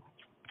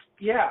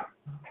 Yeah.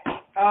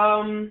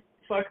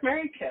 Fuck,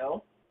 marry,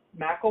 kill.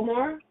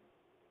 Macklemore,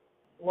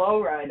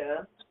 Flo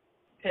Rida,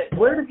 Pitbull.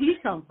 Where did he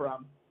come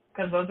from?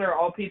 Because those are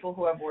all people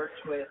who have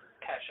worked with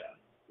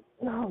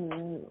Kesha.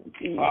 Oh,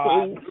 geez.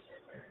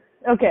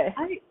 Okay.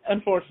 I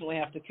unfortunately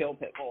have to kill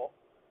Pitbull.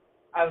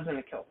 I was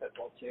gonna kill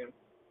Pitbull too.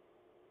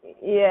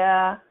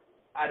 Yeah.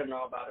 I don't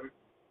know about him.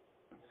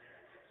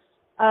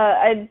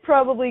 I'd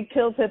probably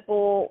kill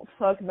Pitbull,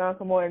 fuck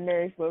Macklemore, and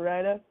marry Flo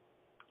Rida.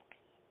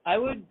 I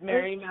would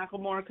marry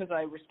Macklemore because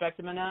I respect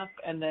him enough,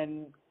 and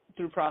then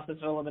through process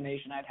of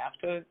elimination, I'd have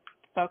to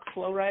fuck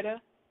Flo Rida.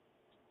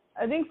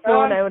 I think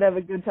Flo and I would have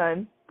a good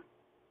time.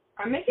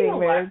 I'm making a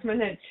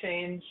last-minute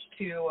change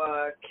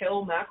to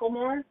kill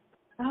Macklemore.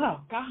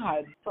 Oh,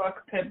 God.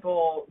 Fuck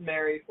Pitbull,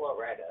 marry Flo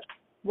Rida.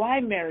 Why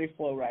marry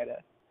Flo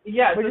Rida?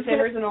 Yeah, it's We're the just same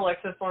gonna- reason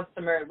Alexis wants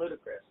to marry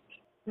Ludacris.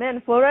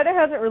 Man, Flo Rida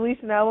hasn't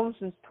released an album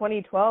since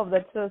 2012.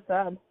 That's so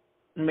sad.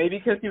 Maybe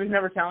because he was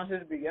never talented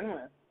to begin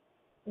with.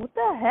 What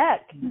the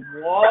heck?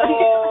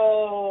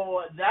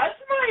 Whoa, that's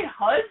my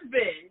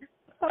husband.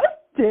 How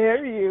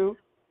dare you?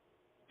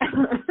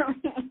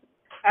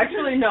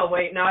 Actually, no,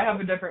 wait, now I have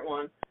a different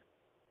one.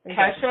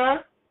 Kesha,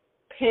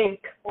 Pink,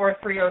 or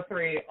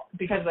 303,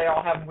 because they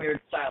all have weird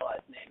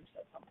stylized names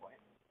at some point.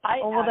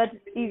 Oh, well, that's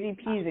easy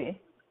peasy.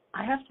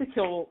 I have to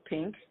kill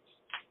Pink.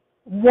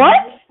 What?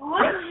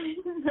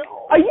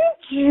 No. Are you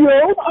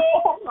joking?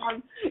 Hold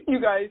on. You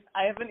guys,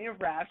 I have an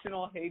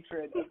irrational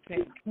hatred of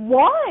Pink.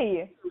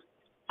 Why?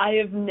 I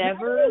have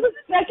never... You're the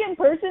second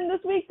person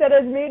this week that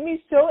has made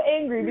me so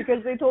angry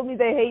because they told me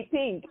they hate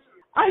Pink.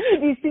 I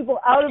need these people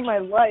out of my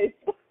life.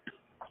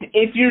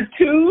 If you're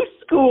too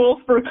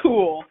school for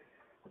cool.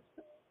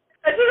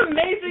 That's an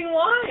amazing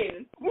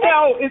line.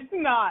 No, it's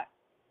not.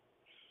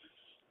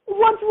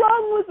 What's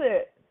wrong with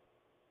it?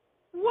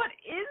 What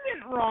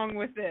isn't wrong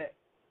with it?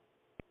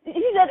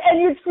 He said,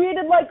 and you're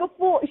treated like a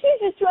fool. She's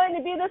just trying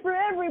to be there for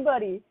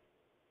everybody.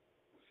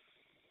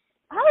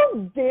 How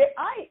dare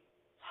I?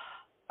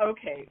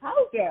 Okay, How?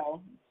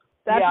 so...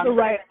 That's yeah, the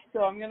right.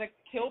 So I'm going to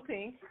kill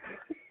Pink.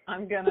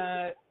 I'm going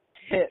to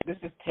hit. This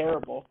is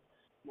terrible.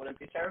 Wouldn't it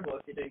be terrible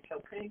if you didn't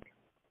kill Pink?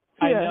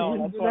 I Yeah, know.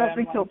 you That's have why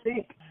to I'm kill like,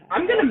 Pink.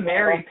 I'm going to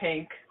marry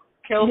Pink.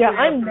 Kill Yeah,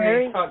 303, I'm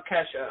marrying- fuck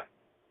Kesha.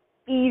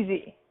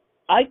 Easy.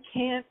 I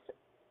can't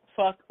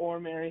fuck or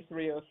marry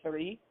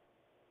 303.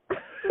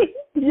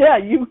 Yeah,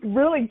 you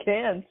really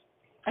can't.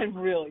 I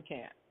really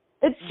can't.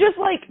 It's just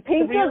like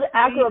Pink does 303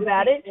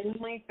 acrobatics. is the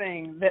only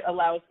thing that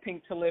allows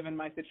Pink to live in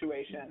my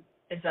situation.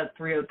 Is that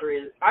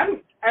 303?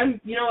 I'm.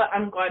 You know what?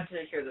 I'm glad to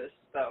hear this,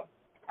 though.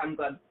 I'm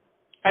glad.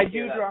 I to do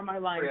hear that draw my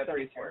line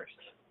 303 somewhere. first.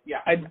 Yeah.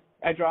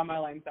 I draw my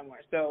line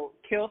somewhere. So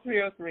kill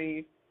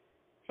 303,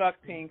 fuck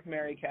Pink,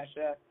 marry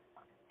Kesha.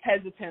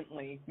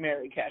 Hesitantly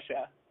marry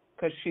Kesha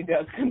because she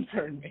does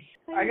concern me.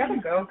 I gotta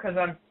go because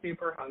I'm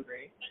super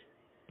hungry.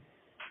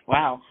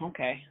 Wow.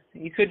 Okay.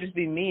 You could just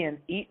be me and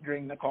eat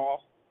during the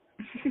call.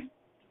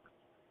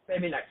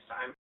 Maybe next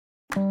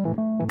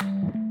time.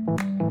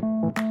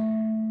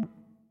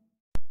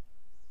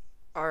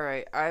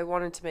 Alright, I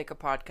wanted to make a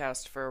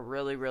podcast for a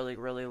really, really,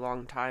 really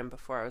long time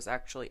before I was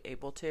actually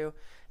able to,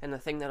 and the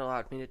thing that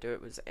allowed me to do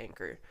it was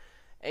Anchor.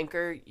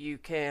 Anchor, you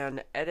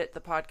can edit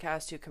the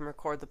podcast, you can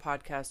record the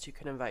podcast, you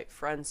can invite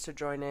friends to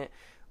join it,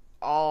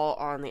 all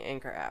on the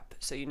Anchor app.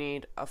 So you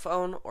need a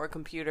phone or a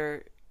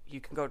computer. You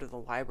can go to the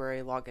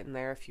library, log in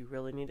there if you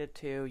really needed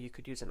to. You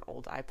could use an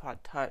old iPod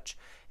Touch.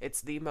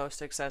 It's the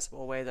most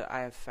accessible way that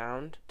I have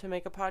found to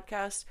make a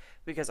podcast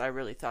because I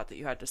really thought that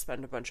you had to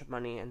spend a bunch of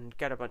money and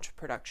get a bunch of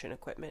production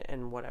equipment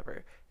and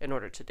whatever in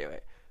order to do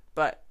it.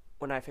 But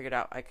when I figured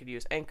out I could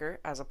use Anchor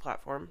as a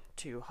platform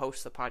to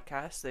host the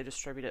podcast, they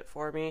distribute it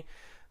for me.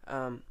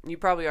 You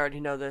probably already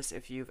know this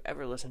if you've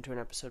ever listened to an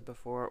episode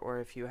before or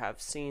if you have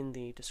seen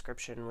the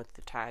description with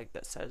the tag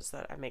that says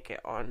that I make it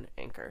on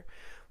Anchor.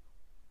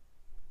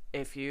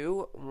 If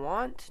you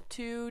want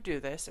to do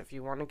this, if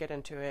you want to get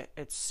into it,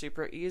 it's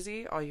super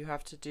easy. All you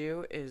have to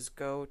do is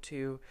go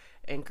to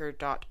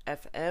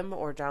anchor.fm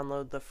or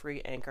download the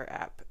free Anchor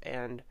app,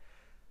 and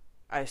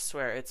I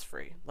swear it's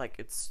free. Like,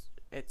 it's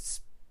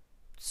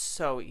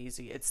so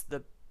easy. It's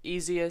the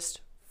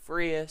easiest,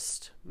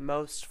 freest,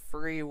 most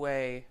free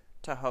way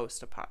to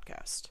host a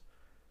podcast.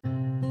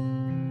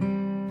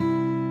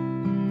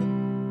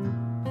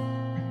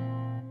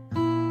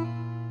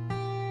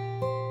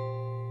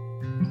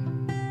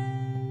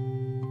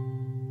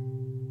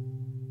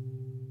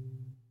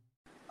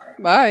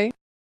 Bye.